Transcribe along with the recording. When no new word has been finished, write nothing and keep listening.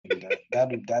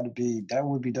That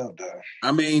would be dope though.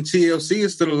 I mean, TLC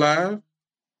is still alive.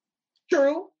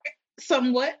 True,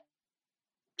 somewhat.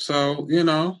 So,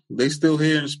 they still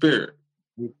here in spirit.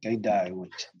 They died.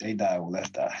 Let's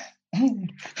die.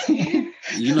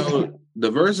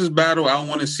 The versus battle, I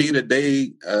want to see that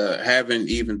they haven't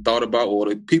even thought about, or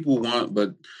the people want,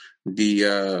 but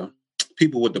the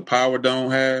people with the power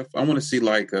don't have. I want to see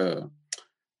like an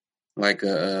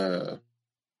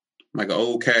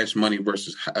old Cash Money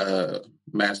versus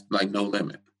mass, like No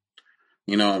Limit.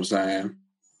 You know what I'm saying?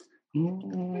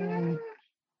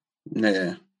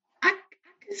 Yeah. I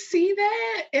can see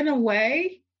that in a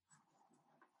way.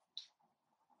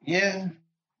 Yeah.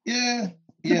 But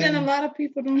then a lot of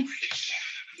people don't.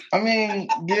 I mean,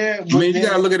 yeah. You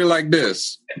gotta look at it like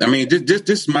this. I mean, this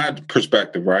is my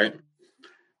perspective, right?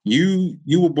 You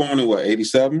were born in what,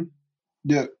 87?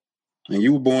 Yeah. And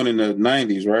you were born in the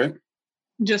 90s, right?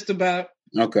 Just about.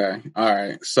 Okay. All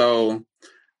right. So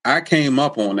I came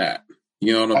up on that.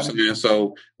 You know what I'm saying?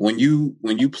 So when you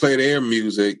play their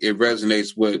music, it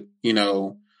resonates with, with you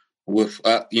know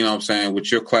what I'm saying,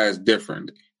 with your class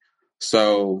differently.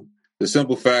 So the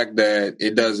simple fact that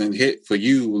it doesn't hit for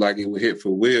you like it would hit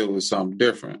for Will is something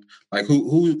different. Like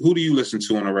who do you listen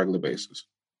to on a regular basis?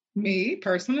 Me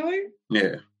personally?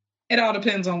 Yeah. It all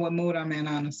depends on what mood I'm in,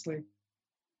 honestly.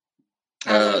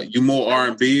 You more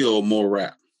R&B or more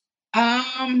rap?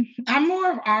 I'm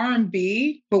more of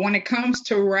R&B, but when it comes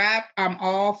to rap, I'm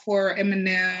all for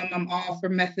Eminem. I'm all for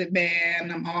Method Man.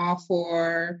 I'm all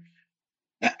for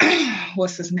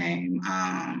what's his name?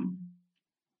 I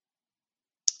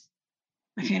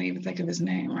can't even think of his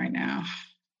name right now.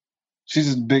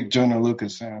 She's a big Joyner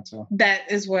Lucas fan, so that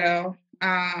as well.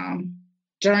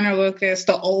 Joyner Lucas,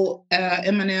 the old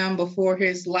Eminem before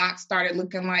his locks started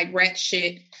looking like rat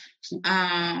shit. She's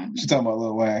talking about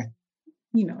Lil Wayne.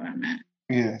 You know what I meant.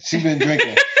 Yeah, she's been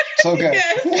drinking. So okay.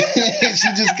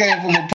 She just came from a